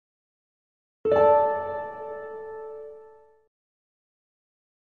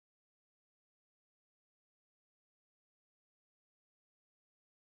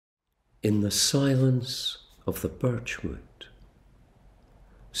In the silence of the birchwood,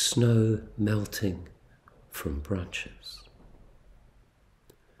 snow melting from branches.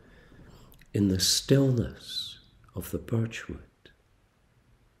 In the stillness of the birchwood,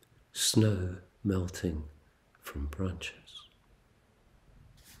 snow melting from branches.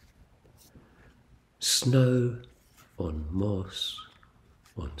 Snow on moss,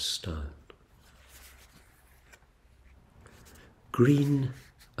 on stone. Green,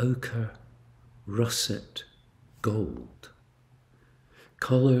 ochre, russet, gold.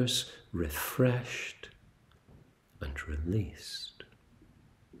 Colours refreshed and released.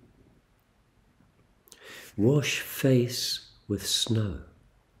 Wash face with snow.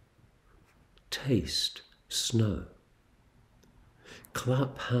 Taste snow.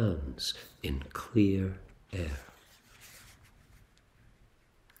 Clap hands in clear air.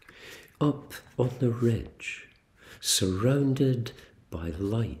 Up on the ridge, surrounded by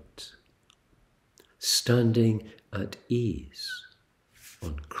light, standing at ease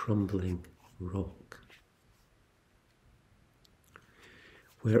on crumbling rock.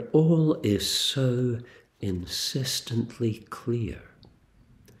 Where all is so insistently clear,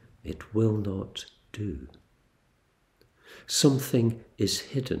 it will not do. Something is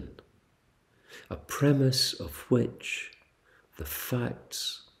hidden, a premise of which the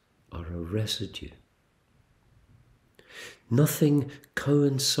facts are a residue. Nothing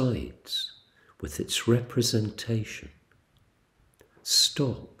coincides with its representation.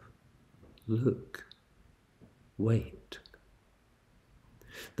 Stop, look, wait.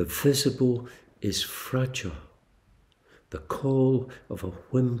 The visible is fragile. The call of a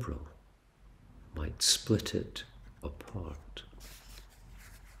whimbrel might split it apart.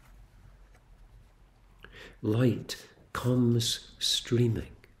 Light comes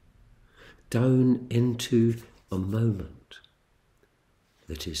streaming down into a moment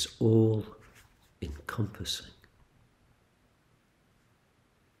that is all encompassing.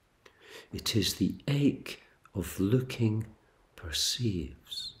 It is the ache of looking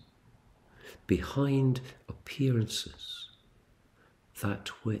perceives, behind appearances, that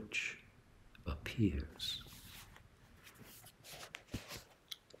which appears.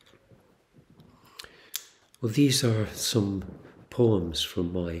 Well, these are some poems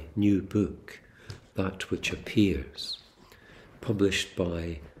from my new book, That Which Appears, published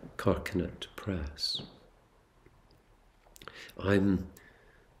by Carcanet Press. I'm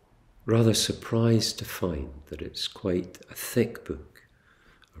rather surprised to find that it's quite a thick book,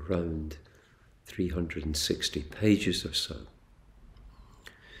 around 360 pages or so.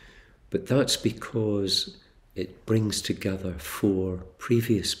 But that's because it brings together 4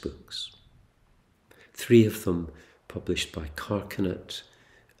 previous books, 3 of them published by Carcanet,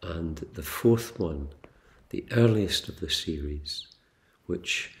 and the 4th one, the earliest of the series,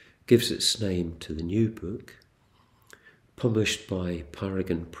 which gives its name to the new book, published by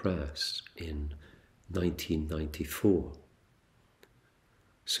Paragon Press in 1994.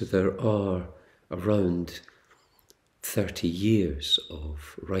 So there are around 30 years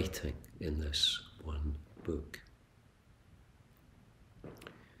of writing in this one book.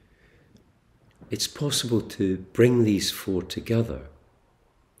 It's possible to bring these 4 together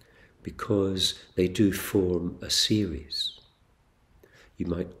because they do form a series. You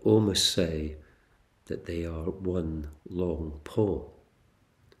might almost say that they are one long poem,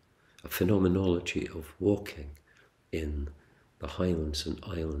 a phenomenology of walking in the Highlands and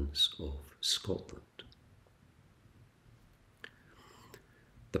Islands of Scotland.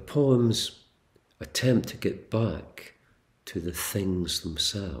 The poems attempt to get back to the things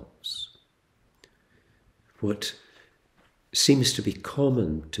themselves. What seems to be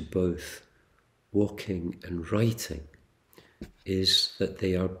common to both walking and writing is that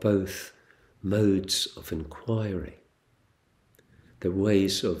they are both modes of inquiry. They're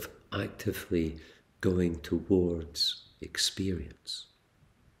ways of actively going towards experience.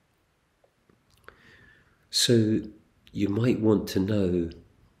 So you might want to know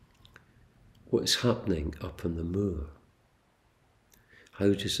what's happening up on the moor.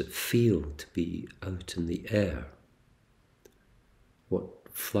 How does it feel to be out in the air? What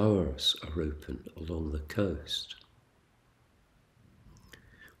flowers are open along the coast?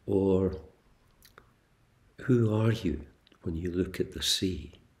 Or who are you when you look at the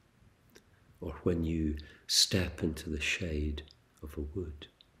sea, or when you step into the shade of a wood?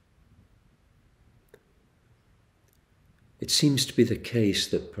 It seems to be the case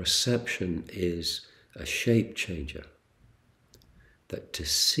that perception is a shape changer, that to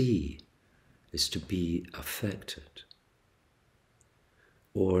see is to be affected,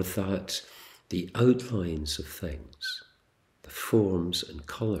 or that the outlines of things, the forms and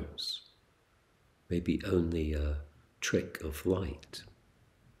colours, maybe only a trick of light.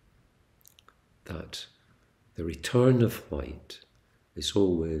 That the return of light is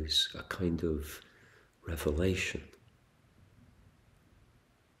always a kind of revelation.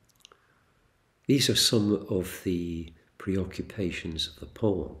 These are some of the preoccupations of the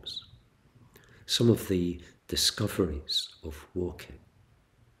poems, some of the discoveries of walking.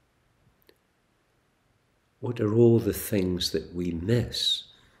 What are all the things that we miss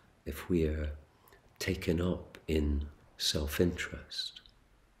if we are taken up in self-interest?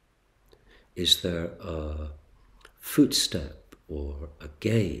 Is there a footstep or a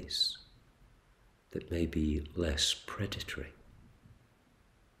gaze that may be less predatory?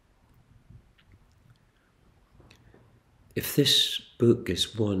 If this book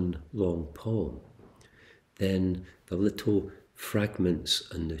is one long poem, then the little fragments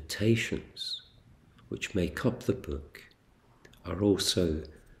and notations which make up the book are also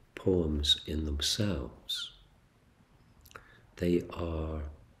poems in themselves. They are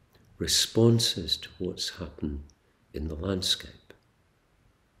responses to what's happened in the landscape,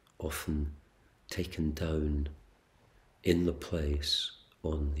 often taken down in the place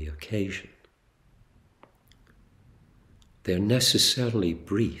on the occasion. They're necessarily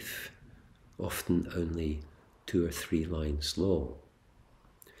brief, often only 2 or 3 lines long,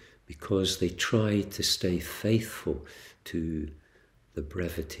 because they try to stay faithful to the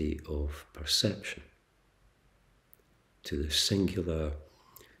brevity of perception, to the singular,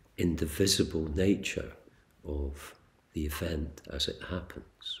 indivisible nature of the event as it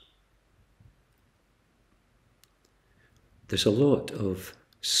happens. There's a lot of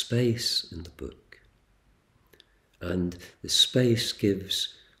space in the book, and the space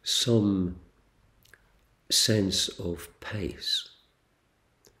gives some sense of pace.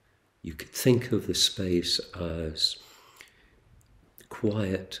 You could think of the space as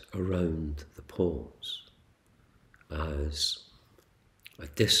quiet around the poems, as a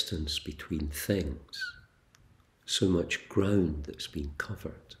distance between things, so much ground that's been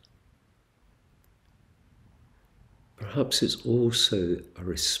covered. Perhaps it's also a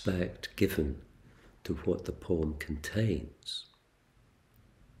respect given to what the poem contains.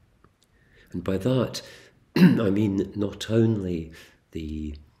 And by that, I mean not only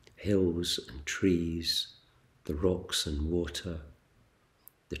the hills and trees, the rocks and water,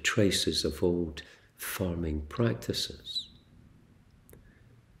 the traces of old farming practices,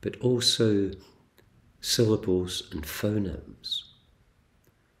 but also syllables and phonemes,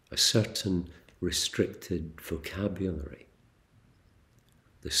 a certain restricted vocabulary,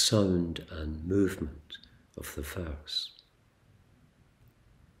 the sound and movement of the verse.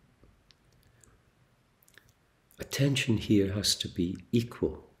 Attention here has to be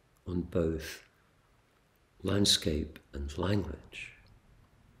equal on both landscape and language,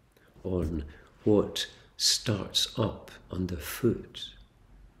 on what starts up underfoot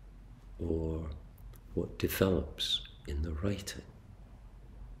or what develops in the writing.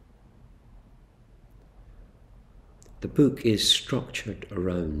 The book is structured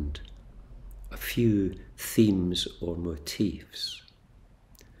around a few themes or motifs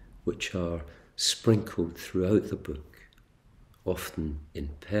which are sprinkled throughout the book, often in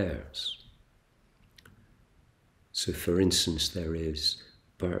pairs. So for instance, there is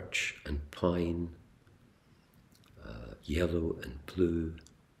birch and pine, yellow and blue,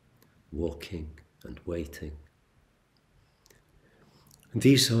 walking and waiting. And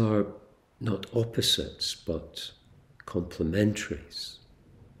these are not opposites, but complementaries.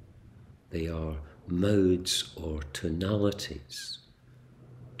 They are modes or tonalities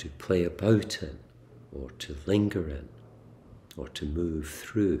to play about in, or to linger in, or to move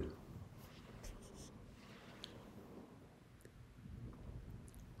through.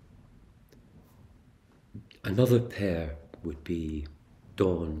 Another pair would be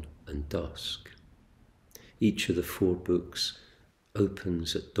dawn and dusk. Each of the 4 books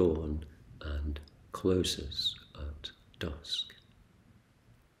opens at dawn and closes at dusk.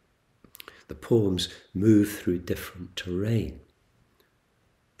 The poems move through different terrain.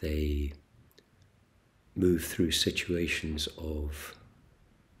 They move through situations of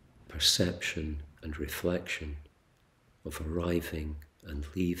perception and reflection, of arriving and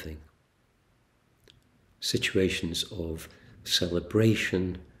leaving, situations of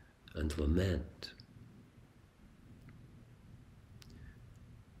celebration and lament.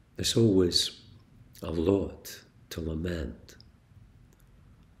 There's always a lot to lament.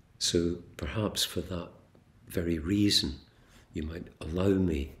 So perhaps for that very reason, you might allow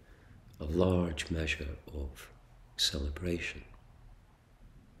me a large measure of celebration.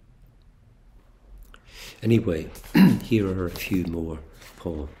 Anyway, here are a few more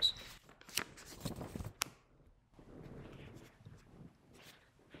poems.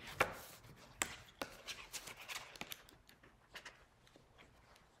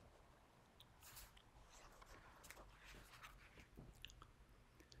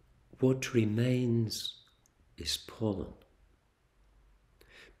 What remains is pollen,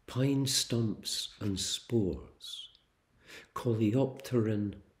 pine stumps and spores,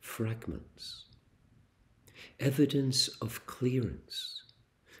 coleopteran fragments, evidence of clearance,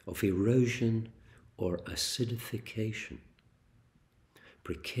 of erosion or acidification,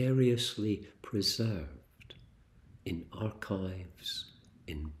 precariously preserved in archives,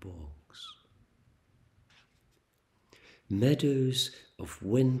 in bogs. Meadows of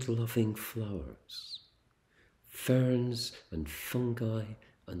wind-loving flowers, ferns and fungi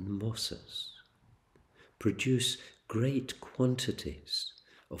and mosses produce great quantities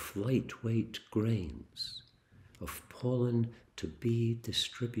of lightweight grains of pollen to be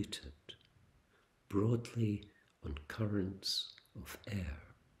distributed broadly on currents of air.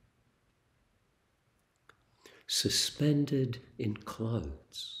 Suspended in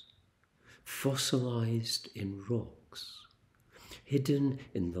clouds, fossilized in rocks, hidden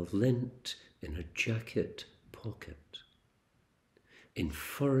in the lint in a jacket pocket, in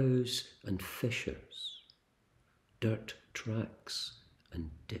furrows and fissures, dirt tracks and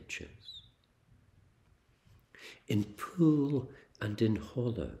ditches, in pool and in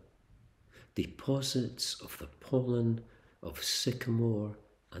hollow, deposits of the pollen of sycamore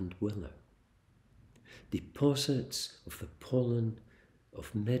and willow, deposits of the pollen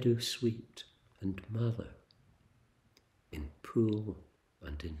of meadowsweet and mallow, in pool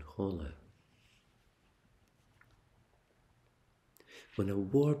and in hollow. When a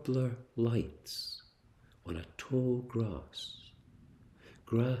warbler lights on a tall grass,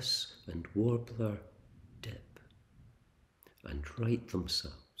 grass and warbler dip and right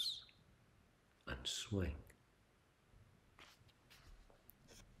themselves and swing.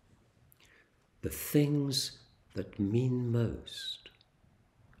 The things that mean most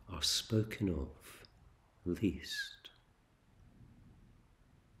are spoken of least.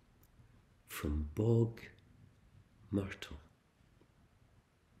 From bog myrtle.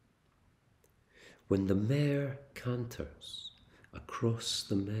 When the mare canters across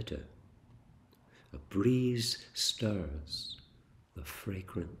the meadow, a breeze stirs the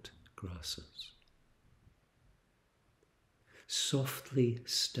fragrant grasses. Softly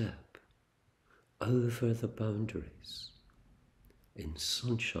step over the boundaries in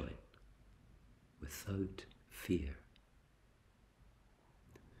sunshine without fear.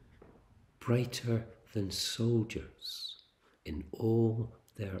 Brighter than soldiers in all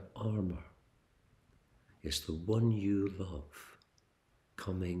their armour is the one you love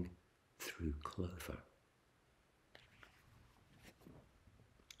coming through clover.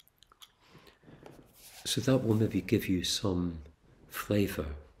 So that will maybe give you some flavour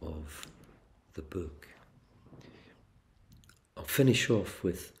of the book. I'll finish off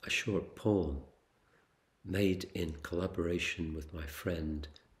with a short poem made in collaboration with my friend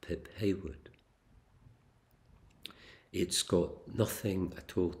Pip Haywood. It's got nothing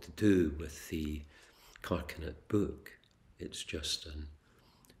at all to do with the Carcanet book. It's just a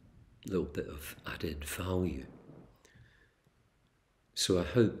little bit of added value. So I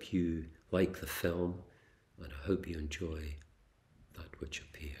hope you like the film, and I hope you enjoy that which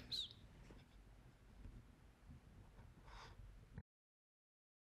appears.